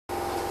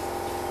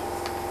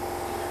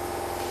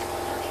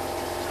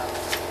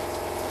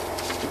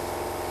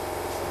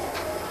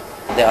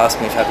They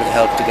asked me if I could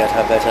help to get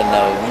her better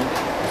known.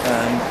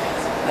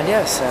 And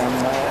yes,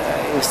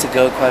 I used to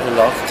go quite a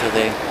lot to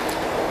the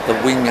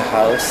wing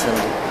house and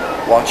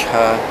watch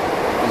her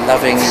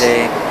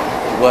lovingly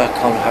work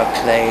on her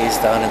clays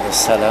down in the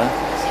cellar,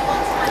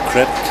 the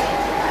crypt,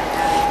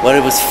 where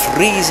it was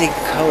freezing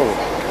cold.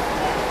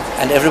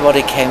 And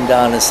everybody came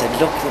down and said,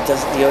 look,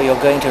 you're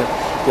going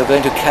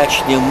to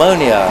catch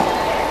pneumonia,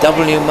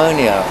 double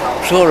pneumonia,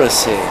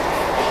 pleurisy,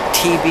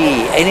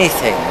 TB,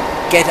 anything.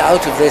 Get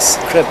out of this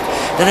crypt.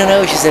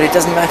 No, she said, it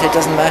doesn't matter, it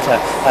doesn't matter.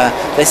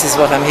 This is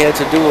what I'm here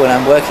to do and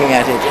I'm working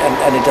at it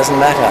and it doesn't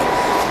matter.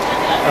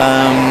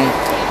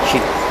 She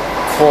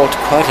caught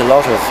quite a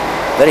lot of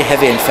very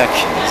heavy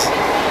infections.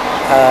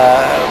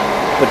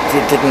 But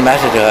it didn't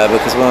matter to her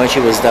because when she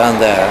was down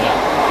there,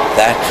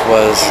 that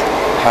was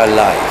her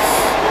life.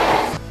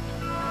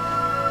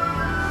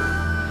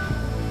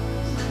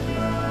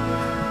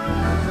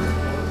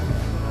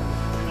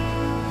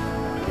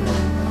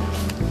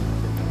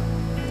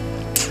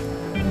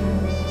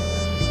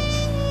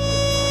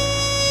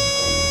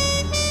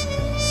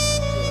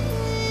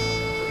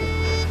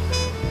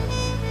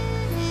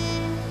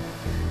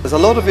 There's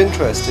a lot of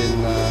interest in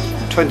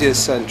 20th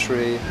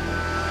century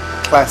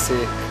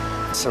classic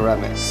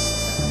ceramics.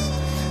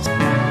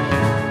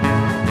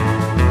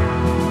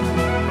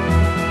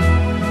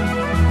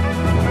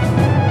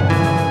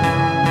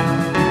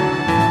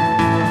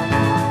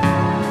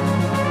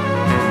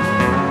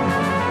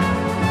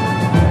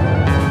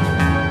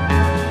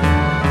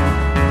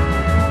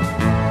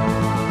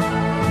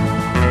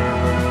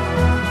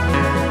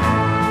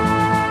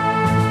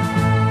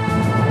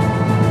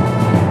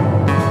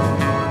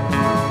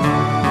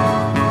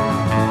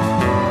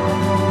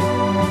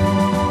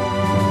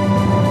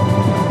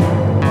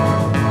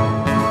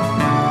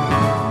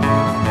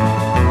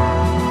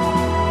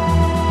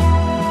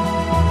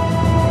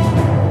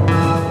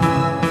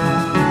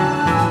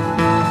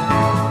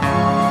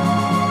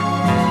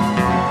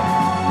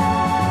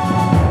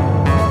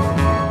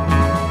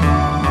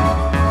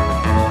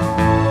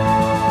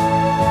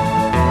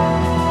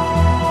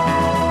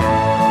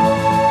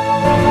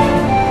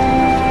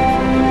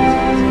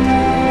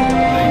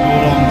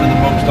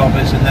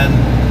 Office, and then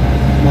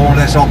more or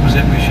less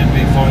opposite we should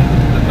be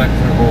finding the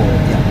Beckford Hall.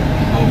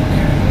 Yeah.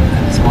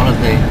 Okay. It's one of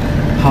the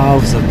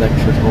halves of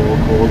Beckford Hall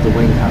called the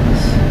Wing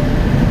House.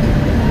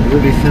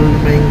 We'll be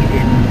filming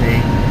in the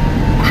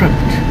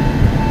crypt,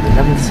 the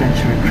 11th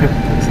century crypt,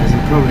 because as you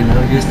probably know,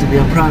 it used to be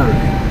a priory.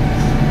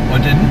 I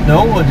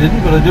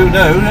didn't, but I do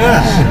know,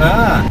 yes.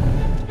 Ah.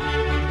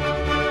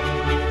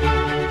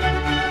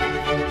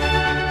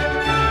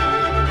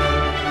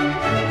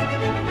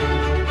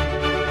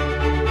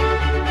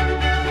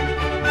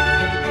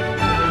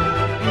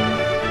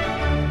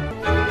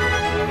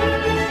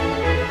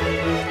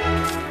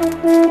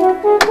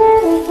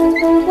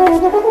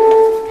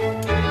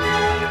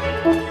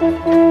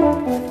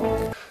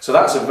 So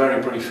that's a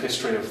very brief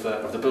history of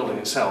the building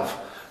itself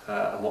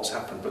and what's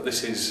happened. But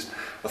this is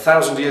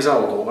 1,000 years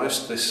old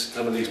almost.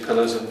 Some of these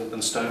pillars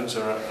and stones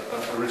are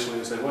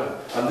originally as they were.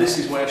 And this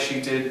is where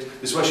she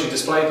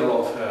displayed a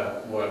lot of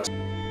her works.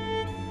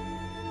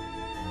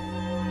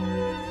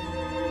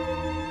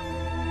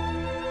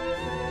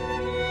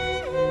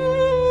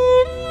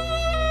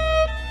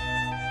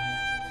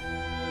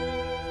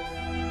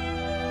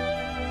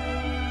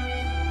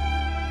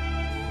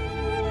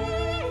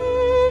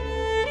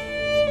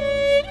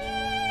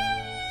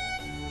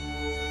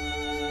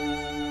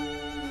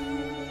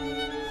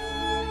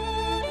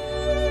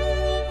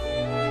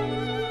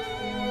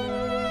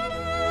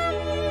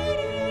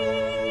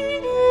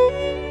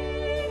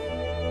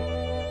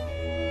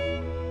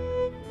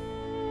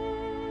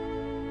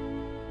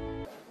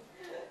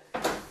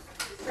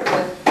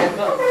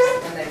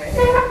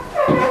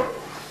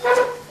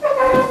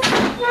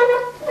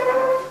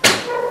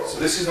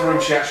 This is the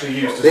room she actually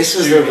used as This a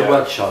was studio. the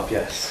workshop,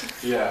 yes.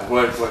 Yeah,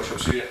 workshop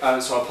studio.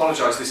 So I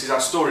apologise, this is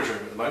our storage room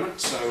at the moment,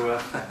 so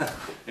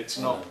it's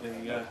not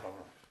the...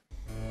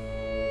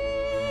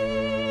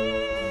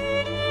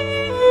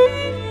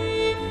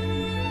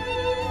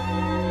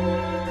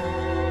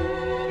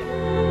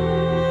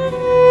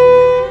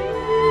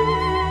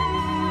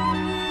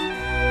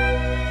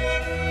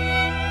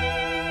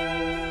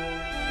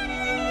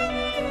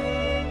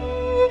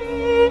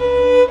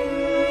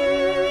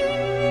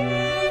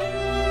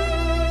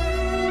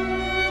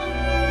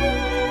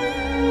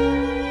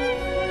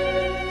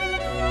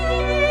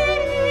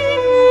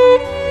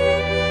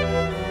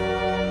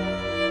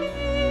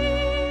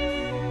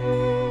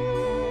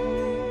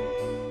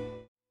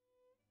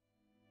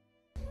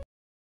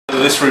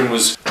 This room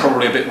was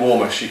probably a bit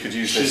warmer. She could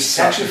use this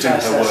to do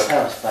her work.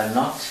 Herself by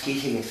not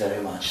heating it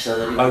very much, so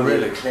that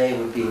the clay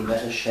would be in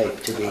better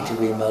shape to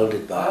be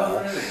moulded by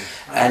her. Really?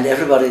 And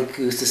everybody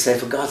used to say,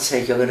 for God's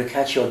sake, you're going to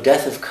catch your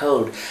death of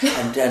cold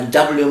and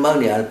double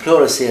pneumonia and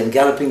pleurisy and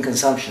galloping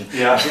consumption.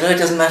 Yeah. She said, no, it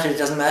doesn't matter, it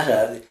doesn't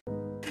matter.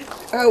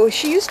 Oh,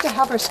 she used to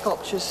have her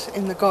sculptures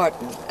in the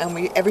garden,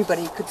 and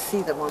everybody could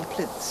see them on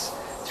plinths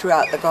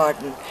throughout the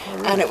garden. Oh,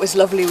 really? And it was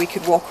lovely, we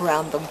could walk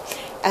around them.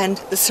 And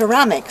the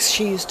ceramics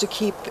she used to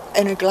keep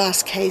in a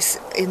glass case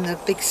in the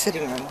big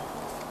sitting room.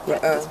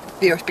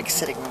 The big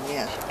sitting room,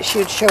 yeah. She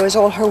would show us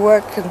all her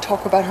work and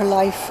talk about her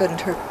life, and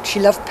she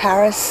loved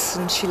Paris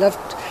and she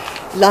loved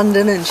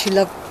London and she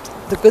loved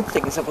the good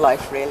things of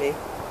life, really.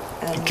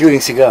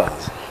 Including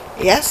cigars.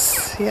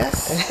 Yes,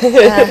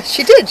 yes.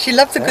 She did. She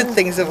loved the good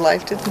things of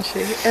life, didn't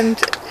she? And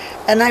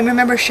I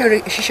remember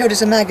she showed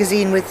us a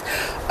magazine with,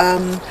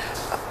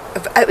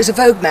 it was a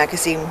Vogue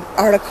magazine,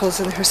 articles,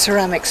 and her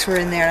ceramics were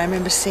in there. And I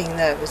remember seeing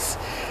those.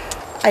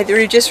 I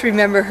just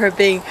remember her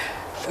being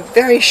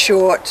very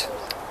short,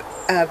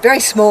 very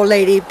small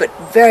lady, but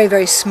very,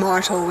 very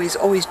smart,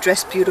 always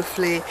dressed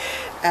beautifully,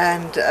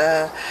 and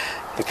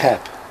The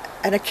cap.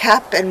 and a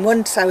cap. And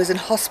once I was in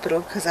hospital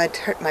because I'd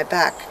hurt my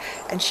back,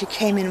 and she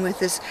came in with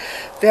this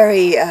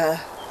very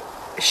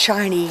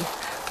shiny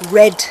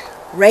red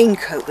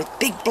raincoat with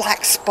big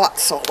black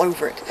spots all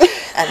over it,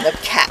 and the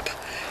cap.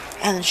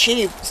 And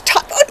she was a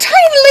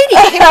tiny lady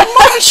came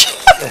marching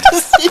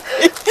to see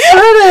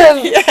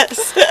me.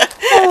 Yes,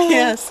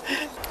 yes.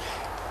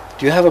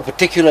 Do you have a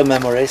particular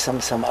memory,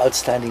 some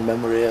outstanding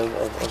memory of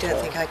I don't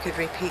think I could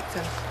repeat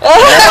them.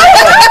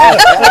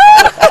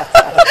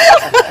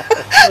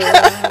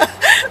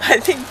 I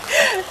think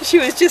she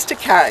was just a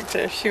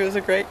character. She was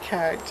a great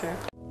character.